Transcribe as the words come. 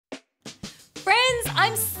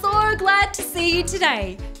I'm so glad to see you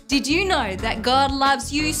today. Did you know that God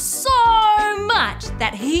loves you so much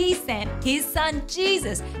that He sent His Son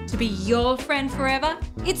Jesus to be your friend forever?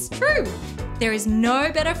 It's true. There is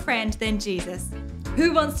no better friend than Jesus.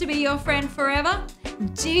 Who wants to be your friend forever?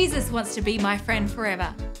 Jesus wants to be my friend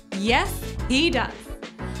forever. Yes, He does.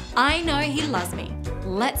 I know He loves me.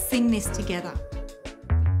 Let's sing this together.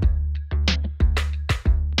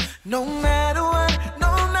 No matter what,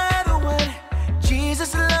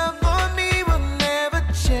 Jesus' love for me will never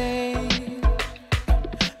change.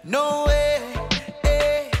 No way,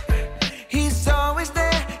 He's always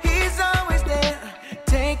there,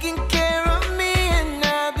 taking care of me, and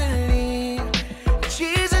I believe,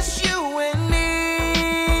 Jesus, you and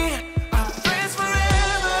me are friends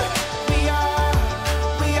forever. We are,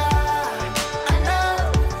 I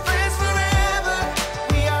know, friends forever.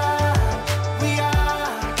 We are,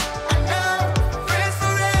 I know, friends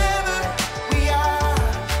forever. We are,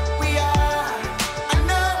 I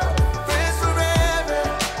know, friends forever.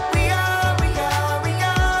 We are,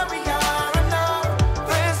 I know,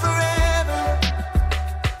 friends forever.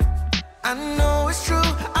 I know it's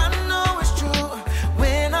true,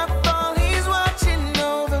 when I fall, He's watching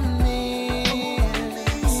over me,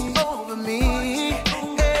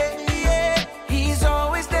 yeah. He's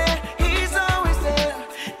always there,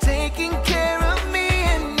 taking care of me,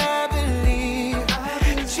 and I believe,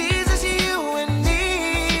 Jesus, you and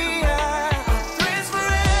me are friends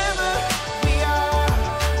forever. We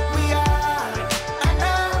are, I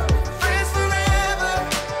know, friends forever.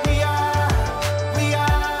 We are,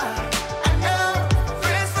 I know,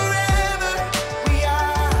 friends forever. We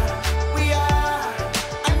are,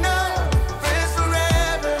 I know, friends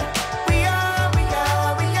forever. We are,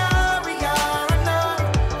 I know,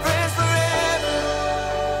 friends forever.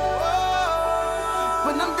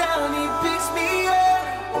 When I'm down, He picks me up.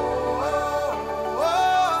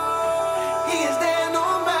 He is there no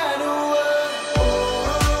matter what.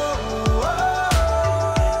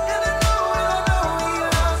 And I know He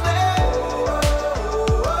loves me.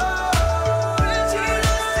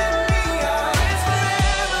 Jesus and me are friends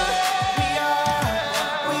forever.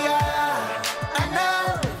 We are, I know,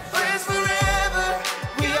 friends forever.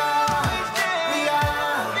 We are,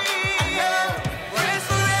 I know, friends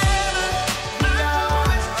forever. We are,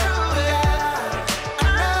 I know, friends forever. We are,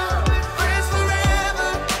 I know, friends forever.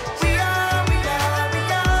 We are,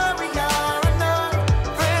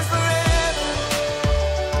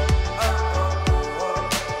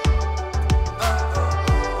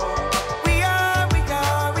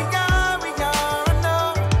 I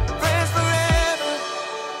know, friends forever.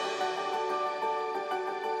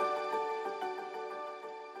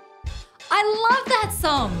 I love that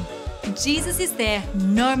song. Jesus is there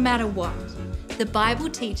no matter what. The Bible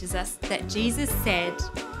teaches us that Jesus said,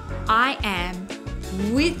 I am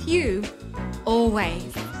with you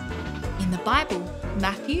always. In the Bible,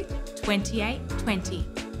 Matthew 28:20.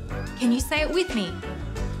 Can you say it with me?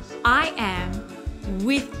 I am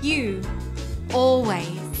with you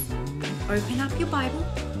always. Open up your Bible,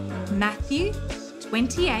 Matthew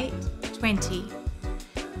 28:20.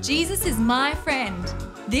 Jesus is my friend.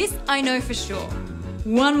 This I know for sure.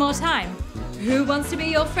 One more time. Who wants to be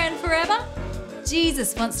your friend forever?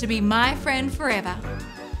 Jesus wants to be my friend forever.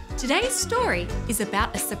 Today's story is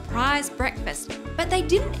about a surprise breakfast, but they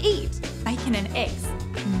didn't eat bacon and eggs.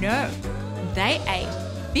 No, they ate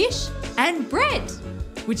fish and bread.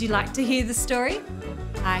 Would you like to hear the story?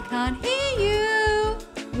 I can't hear you.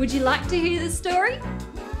 Would you like to hear the story?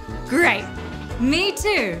 Great, me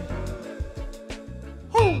too.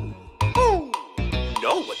 You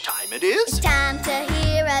know what time it is? It's time to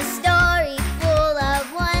hear a story full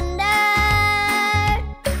of wonder.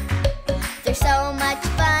 There's so much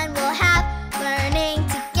fun we'll have learning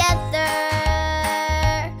together.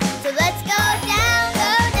 So let's go down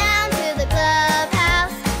to the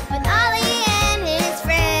clubhouse with Ollie and his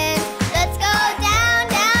friends. Let's go down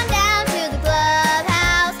to the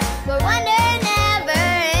clubhouse where wonder never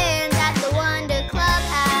ends at the Wonder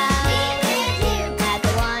Clubhouse. At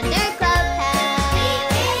the Wonder Clubhouse.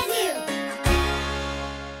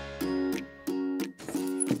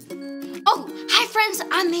 Oh, hi friends,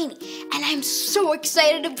 I'm Manny, and I'm so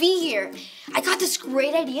excited to be here. I got this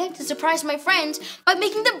great idea to surprise my friends by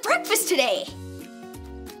making them breakfast today.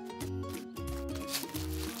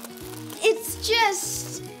 It's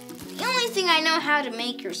just the only thing I know how to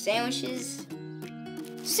make are sandwiches.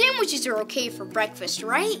 Sandwiches are okay for breakfast,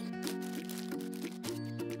 right?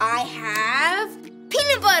 I have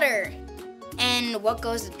peanut butter. And what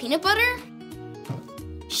goes with peanut butter?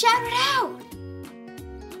 Shout it out.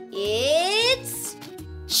 It's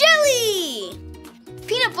jelly!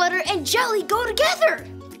 peanut butter and jelly go together?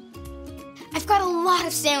 I've got a lot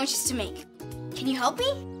of sandwiches to make. Can you help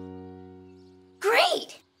me?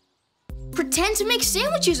 Great! Pretend to make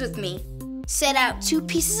sandwiches with me. Set out 2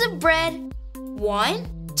 pieces of bread.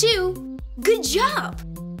 1, 2. Good job!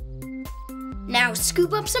 Now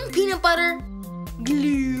scoop up some peanut butter.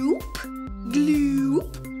 Gloop,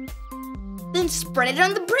 gloop. Then spread it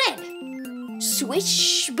on the bread.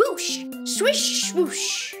 Swish, swoosh, swish,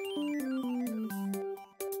 swoosh.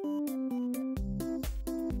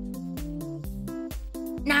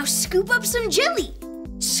 Now scoop up some jelly.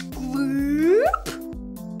 Scoop.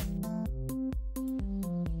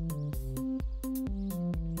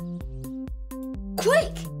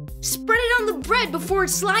 Quick! Spread it on the bread before it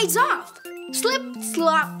slides off. Slip,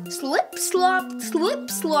 slop, slip, slop, slip,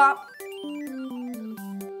 slop.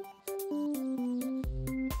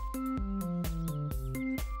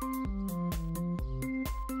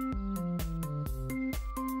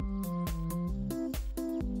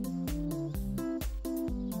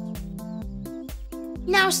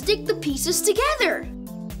 Now stick the pieces together.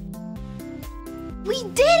 We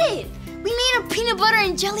did it! We made a peanut butter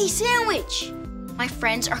and jelly sandwich. My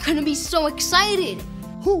friends are gonna be so excited.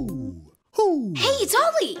 Hoo, hoo. Hey, it's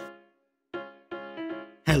Ollie.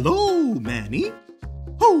 Hello, Manny.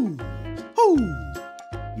 Hoo, hoo.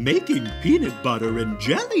 Making peanut butter and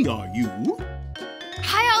jelly, are you?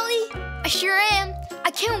 Hi, Ollie. I sure am.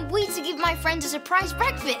 I can't wait to give my friends a surprise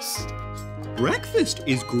breakfast. Breakfast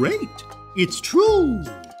is great. It's true.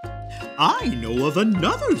 I know of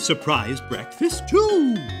another surprise breakfast,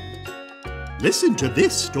 too. Listen to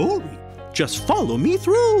this story. Just follow me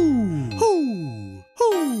through. Hoo,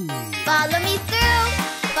 hoo. Follow me through,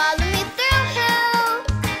 follow me through, who?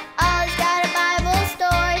 Ollie's got a Bible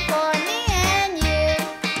story for me and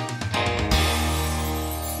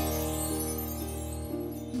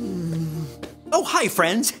you. Oh, hi,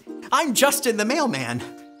 friends. I'm Justin the mailman.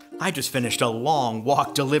 I just finished a long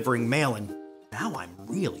walk delivering mail and now I'm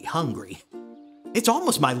really hungry. It's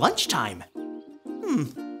almost my lunchtime.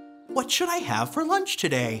 What should I have for lunch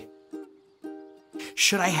today?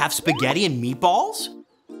 Should I have spaghetti and meatballs?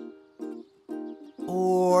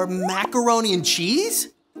 Or macaroni and cheese?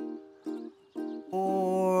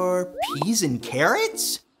 Or peas and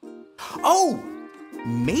carrots? Oh,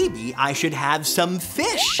 maybe I should have some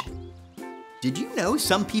fish. Did you know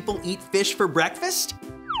some people eat fish for breakfast?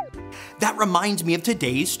 That reminds me of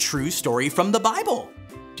today's true story from the Bible.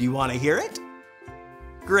 Do you want to hear it?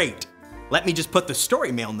 Great. Let me just put the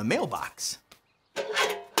story mail in the mailbox.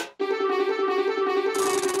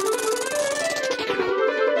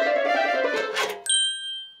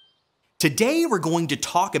 Today we're going to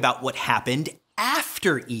talk about what happened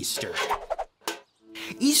after Easter.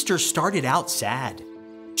 Easter started out sad.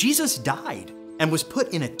 Jesus died and was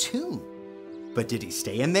put in a tomb. But did he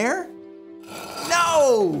stay in there?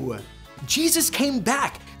 No! Jesus came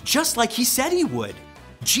back just like he said he would.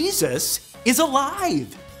 Jesus is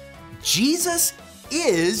alive. Jesus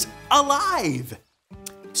is alive.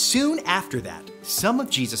 Soon after that, some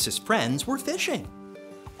of Jesus' friends were fishing.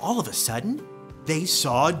 All of a sudden, they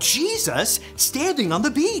saw Jesus standing on the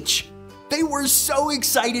beach. They were so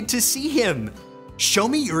excited to see him. Show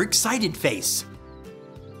me your excited face.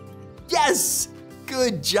 Yes,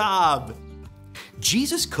 good job.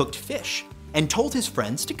 Jesus cooked fish and told his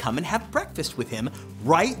friends to come and have breakfast with him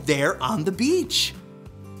right there on the beach.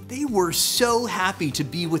 They were so happy to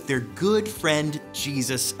be with their good friend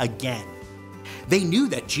Jesus again. They knew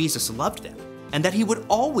that Jesus loved them and that he would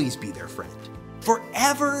always be their friend,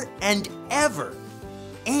 forever and ever.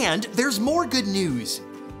 And there's more good news.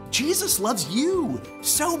 Jesus loves you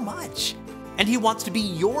so much, and he wants to be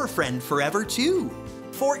your friend forever too,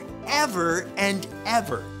 forever and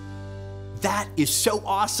ever. That is so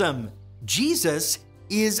awesome. Jesus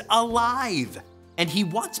is alive, and he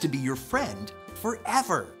wants to be your friend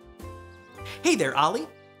forever. Hey there, Ollie.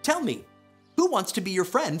 Tell me, who wants to be your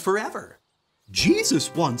friend forever?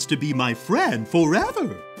 Jesus wants to be my friend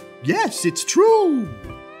forever. Yes, it's true.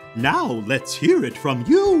 Now let's hear it from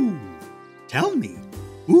you. Tell me,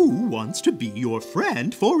 who wants to be your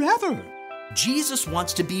friend forever? Jesus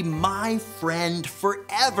wants to be my friend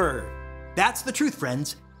forever. That's the truth,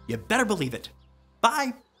 friends. You better believe it.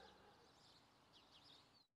 Bye.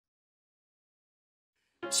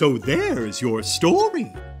 So there's your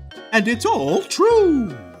story. And it's all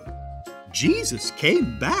true. Jesus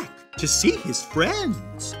came back to see his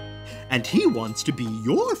friends. And he wants to be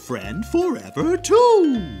your friend forever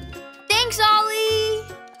too. Thanks, Ollie.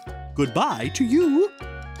 Goodbye to you.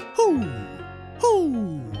 Hoo,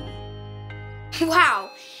 hoo. Wow,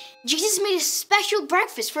 Jesus made a special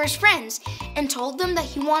breakfast for his friends and told them that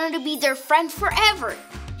he wanted to be their friend forever.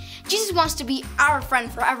 Jesus wants to be our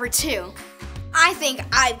friend forever too. I think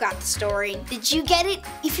I've got the story. Did you get it?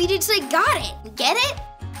 If you did, say got it. Get it?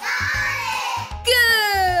 Got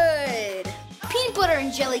it! Good! Peanut butter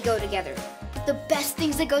and jelly go together. But the best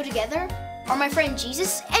things that go together are my friend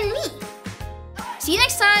Jesus and me. See you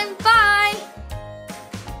next time. Bye!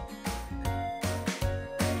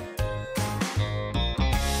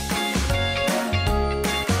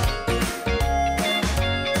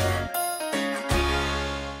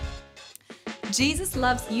 Jesus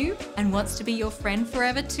loves you and wants to be your friend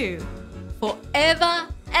forever too. Forever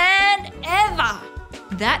and ever.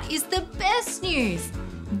 That is the best news.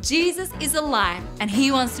 Jesus is alive and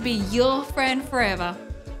he wants to be your friend forever.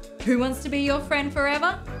 Who wants to be your friend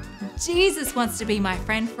forever? Jesus wants to be my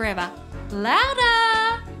friend forever.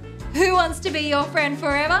 Louder! Who wants to be your friend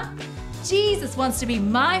forever? Jesus wants to be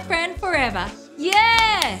my friend forever.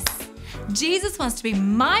 Yes! Jesus wants to be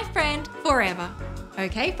my friend forever.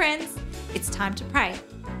 Okay, friends, it's time to pray.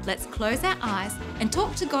 Let's close our eyes and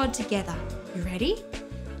talk to God together. You ready?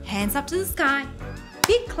 Hands up to the sky,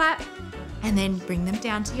 big clap, and then bring them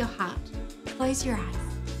down to your heart. Close your eyes.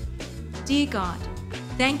 Dear God,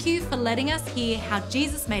 thank you for letting us hear how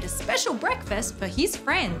Jesus made a special breakfast for his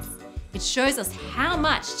friends. It shows us how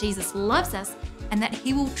much Jesus loves us and that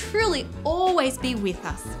he will truly always be with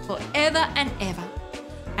us forever and ever.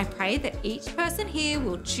 I pray that each person here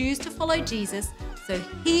will choose to follow Jesus so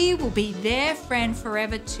he will be their friend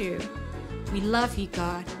forever too. We love you,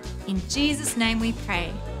 God. In Jesus' name we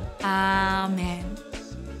pray. Amen.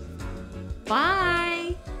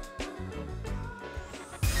 Bye.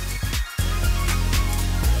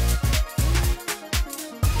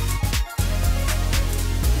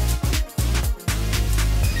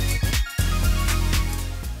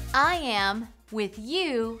 I am with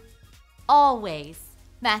you always.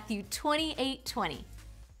 Matthew 28:20.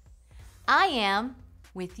 I am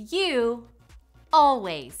with you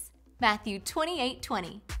always. Matthew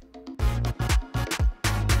 28:20.